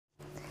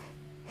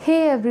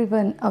Hey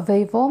everyone, a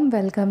very warm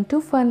welcome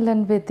to Fun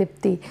Learn with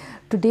Dipti.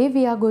 Today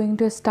we are going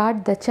to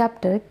start the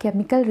chapter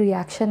Chemical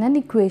Reaction and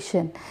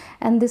Equation,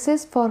 and this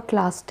is for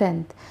class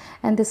 10th,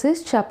 and this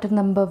is chapter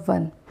number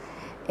 1.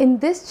 In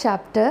this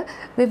chapter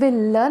we will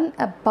learn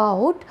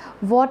about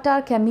what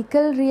are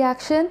chemical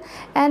reaction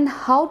and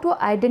how to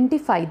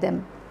identify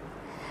them.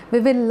 We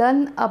will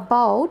learn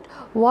about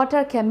what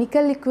are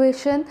chemical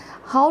equation,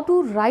 how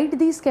to write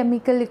these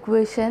chemical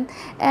equation,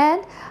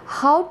 and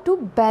how to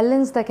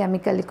balance the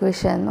chemical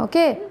equation.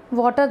 Okay,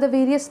 what are the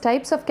various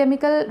types of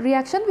chemical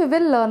reaction, we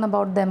will learn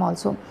about them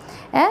also,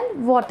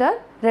 and what are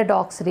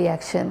redox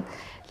reaction.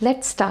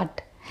 Let's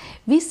start.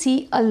 We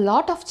see a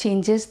lot of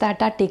changes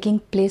that are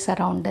taking place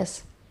around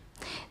us.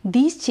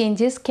 These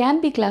changes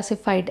can be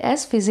classified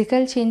as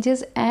physical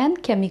changes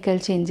and chemical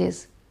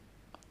changes.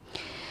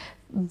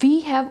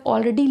 We have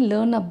already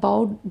learned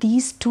about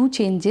these two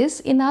changes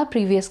in our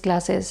previous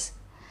classes.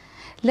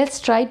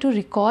 Let's try to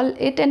recall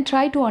it and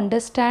try to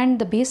understand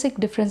the basic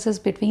differences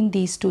between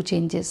these two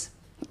changes.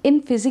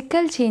 In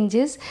physical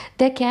changes,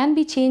 there can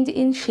be change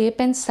in shape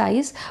and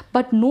size,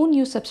 but no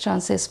new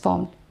substance is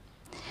formed.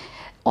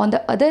 On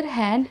the other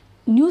hand,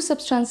 new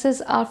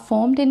substances are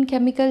formed in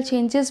chemical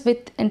changes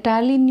with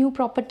entirely new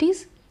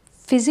properties.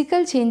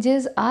 Physical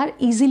changes are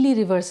easily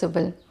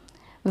reversible,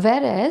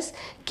 whereas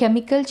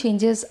chemical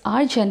changes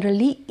are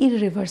generally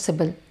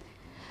irreversible.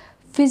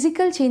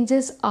 Physical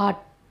changes are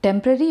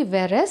temporary,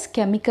 whereas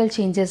chemical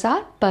changes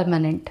are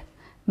permanent.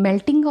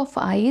 Melting of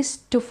ice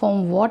to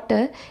form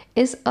water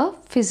is a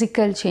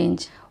physical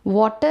change.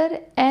 Water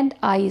and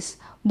ice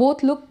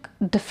both look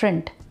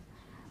different,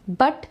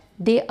 but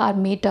they are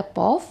made up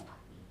of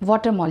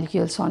water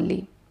molecules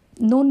only.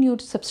 No new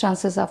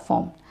substances are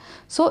formed.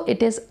 So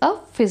it is a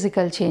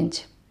physical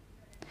change.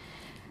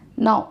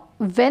 Now,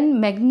 when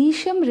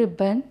magnesium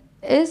ribbon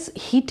is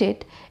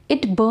heated,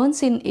 it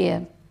burns in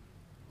air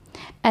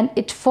and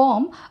it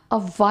forms a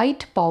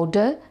white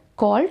powder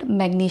called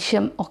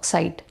magnesium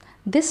oxide.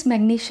 This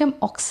magnesium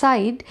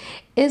oxide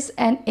is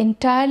an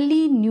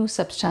entirely new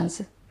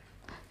substance.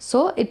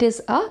 So it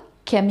is a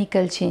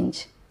chemical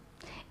change.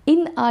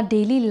 In our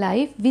daily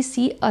life, we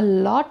see a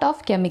lot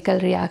of chemical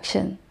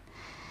reaction.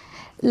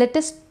 Let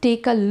us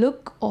take a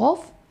look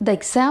of the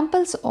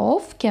examples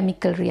of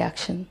chemical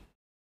reaction.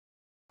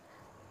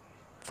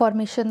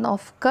 Formation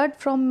of curd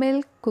from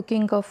milk,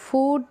 cooking of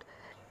food,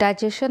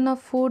 digestion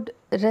of food,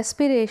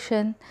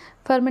 respiration,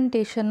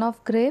 fermentation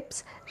of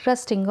grapes,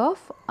 rusting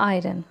of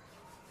iron.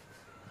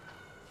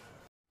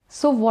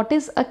 So what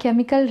is a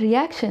chemical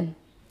reaction?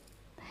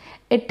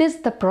 It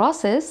is the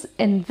process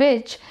in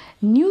which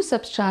new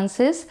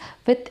substances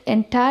with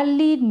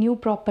entirely new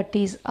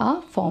properties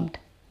are formed.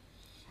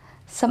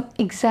 Some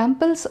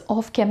examples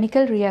of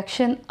chemical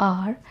reaction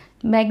are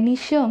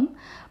magnesium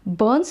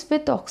burns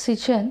with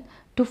oxygen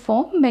to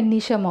form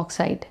magnesium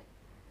oxide.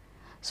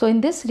 So in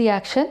this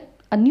reaction,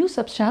 a new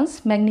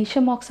substance,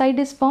 magnesium oxide,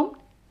 is formed.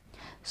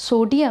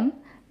 Sodium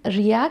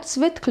reacts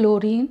with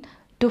chlorine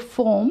to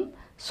form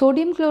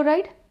sodium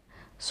chloride.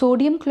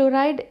 Sodium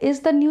chloride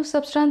is the new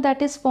substance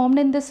that is formed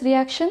in this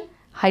reaction.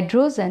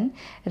 Hydrogen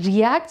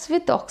reacts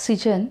with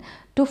oxygen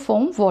to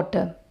form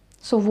water.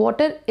 So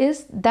water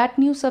is that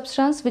new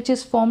substance which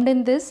is formed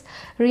in this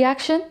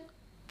reaction.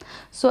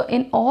 So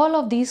in all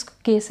of these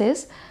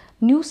cases,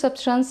 new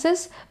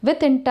substances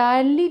with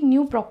entirely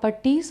new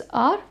properties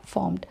are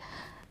formed.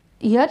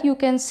 Here you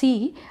can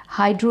see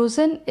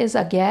hydrogen is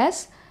a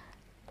gas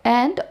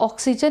and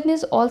oxygen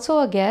is also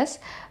a gas,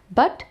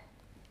 but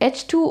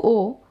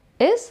H2O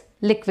is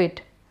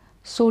liquid.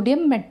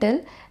 Sodium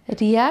metal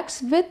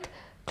reacts with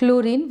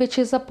chlorine, which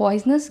is a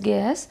poisonous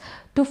gas,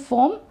 to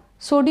form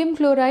sodium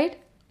chloride,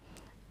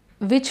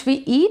 which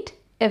we eat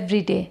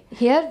every day.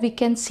 Here we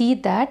can see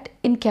that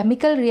in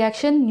chemical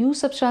reaction, new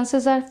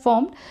substances are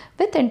formed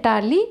with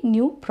entirely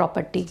new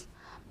property.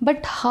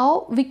 But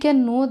how we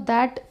can know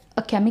that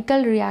a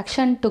chemical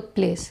reaction took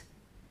place?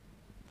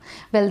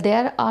 Well,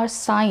 there are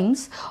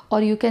signs,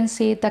 or you can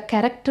say the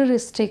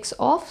characteristics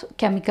of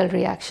chemical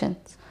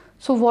reactions.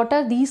 So what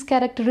are these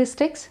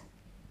characteristics?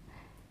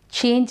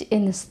 Change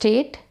in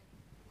state,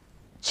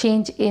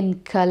 change in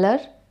color,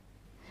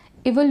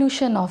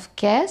 evolution of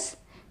gas,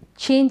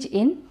 change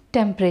in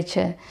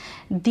temperature.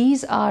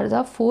 These are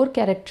the 4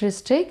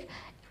 characteristics,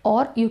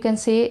 or you can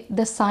say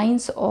the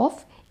signs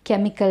of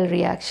chemical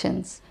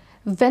reactions.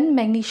 When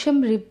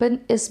magnesium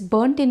ribbon is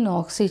burnt in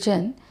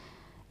oxygen,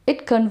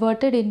 it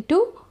converted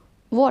into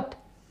what?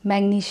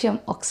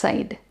 Magnesium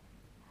oxide.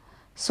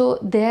 So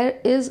there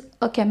is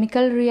a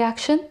chemical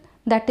reaction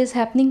that is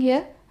happening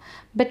here,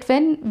 but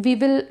when we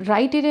will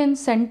write it in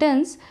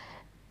sentence,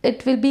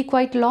 it will be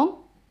quite long.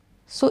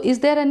 So is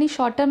there any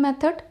shorter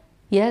method?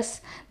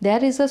 Yes,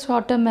 there is a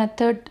shorter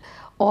method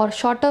or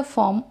shorter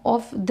form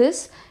of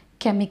this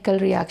chemical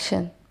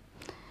reaction.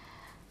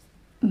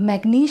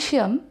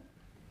 Magnesium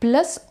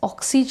plus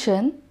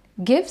oxygen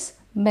gives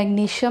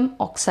magnesium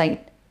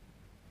oxide.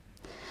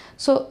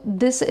 So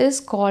this is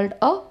called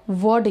a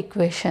word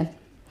equation.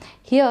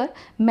 Here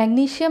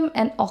magnesium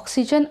and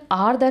oxygen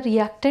are the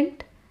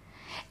reactant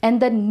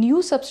and the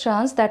new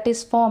substance that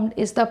is formed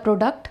is the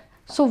product.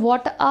 So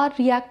what are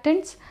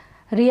reactants?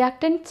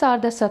 Reactants are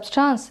the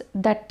substance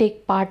that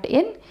take part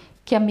in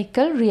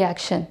chemical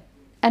reaction.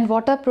 And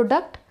what are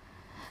product?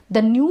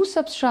 The new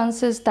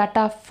substances that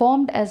are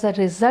formed as a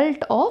result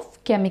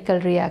of chemical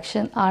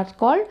reaction are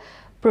called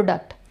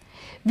product.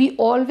 We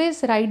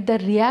always write the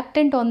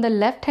reactant on the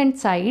left hand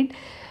side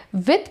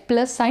with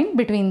plus sign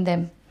between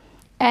them,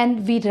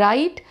 and we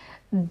write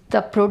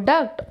the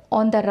product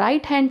on the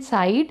right hand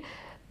side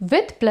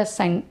with plus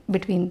sign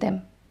between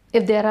them.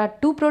 If there are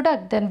two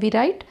products, then we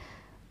write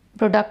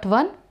product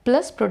 1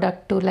 plus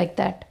product 2, like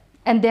that.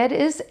 And there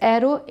is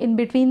arrow in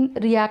between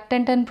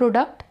reactant and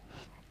product,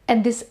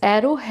 and this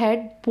arrow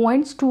head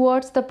points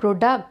towards the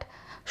product,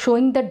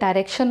 showing the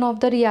direction of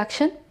the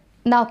reaction.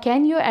 Now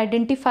can you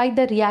identify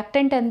the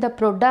reactant and the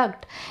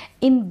product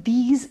in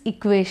these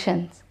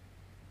equations?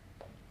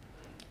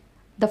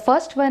 The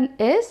first one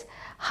is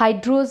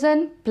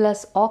hydrogen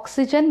plus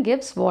oxygen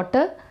gives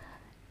water,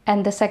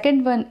 and the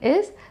second one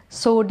is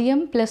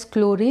sodium plus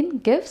chlorine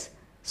gives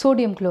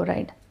sodium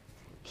chloride.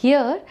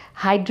 Here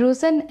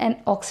hydrogen and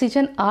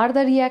oxygen are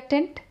the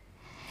reactant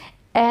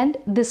and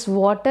this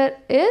water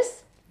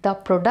is the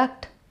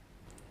product.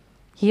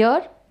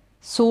 Here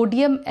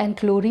sodium and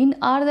chlorine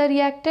are the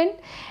reactant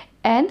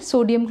and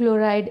sodium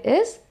chloride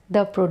is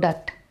the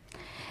product.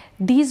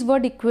 These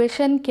word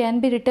equation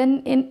can be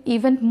written in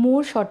even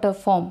more shorter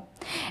form,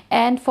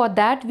 and for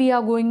that we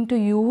are going to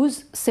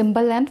use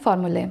symbol and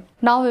formulae.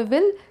 Now we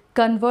will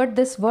convert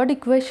this word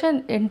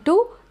equation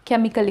into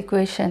chemical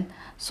equation.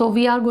 So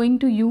we are going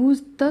to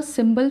use the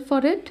symbol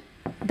for it,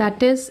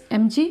 that is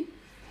Mg,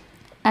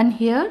 and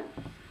here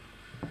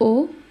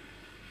O.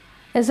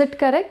 Is it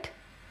correct?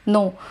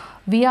 No,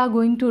 we are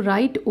going to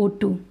write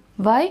O2.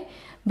 Why?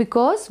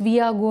 Because we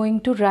are going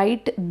to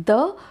write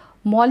the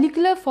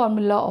molecular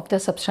formula of the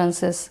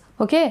substances.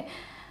 Okay,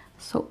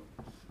 so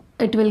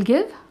it will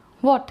give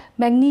what?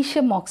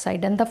 Magnesium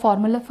oxide, and the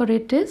formula for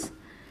it is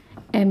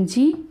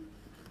MgO.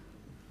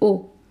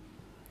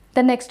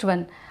 The next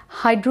one,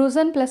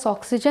 hydrogen plus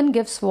oxygen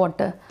gives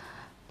water.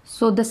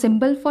 So the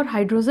symbol for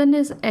hydrogen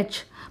is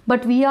H,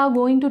 but we are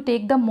going to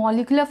take the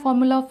molecular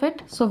formula of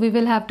it. So we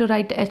will have to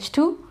write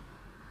H2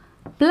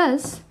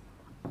 plus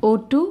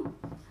O2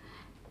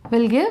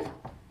 will give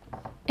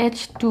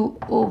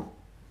H2O.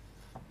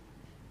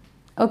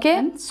 Okay,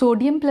 and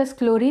sodium plus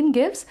chlorine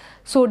gives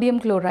sodium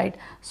chloride.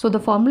 So the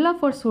formula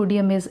for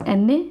sodium is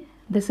Na,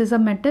 this is a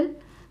metal,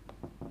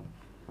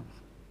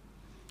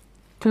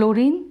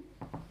 chlorine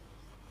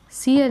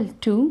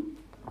Cl2,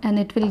 and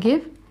it will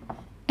give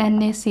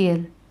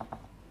NaCl,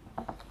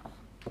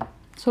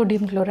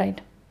 sodium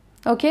chloride.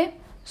 Okay,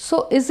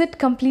 so is it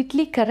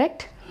completely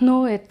correct?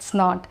 No, it's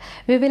not.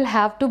 We will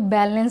have to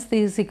balance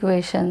these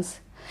equations,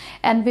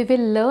 and we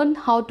will learn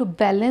how to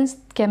balance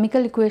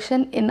chemical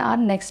equation in our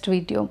next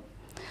video.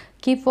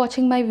 Keep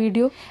watching my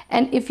video,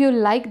 and if you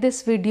like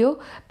this video,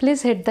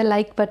 please hit the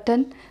like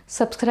button,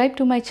 subscribe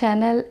to my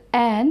channel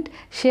and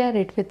share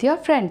it with your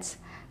friends.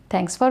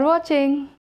 Thanks for watching.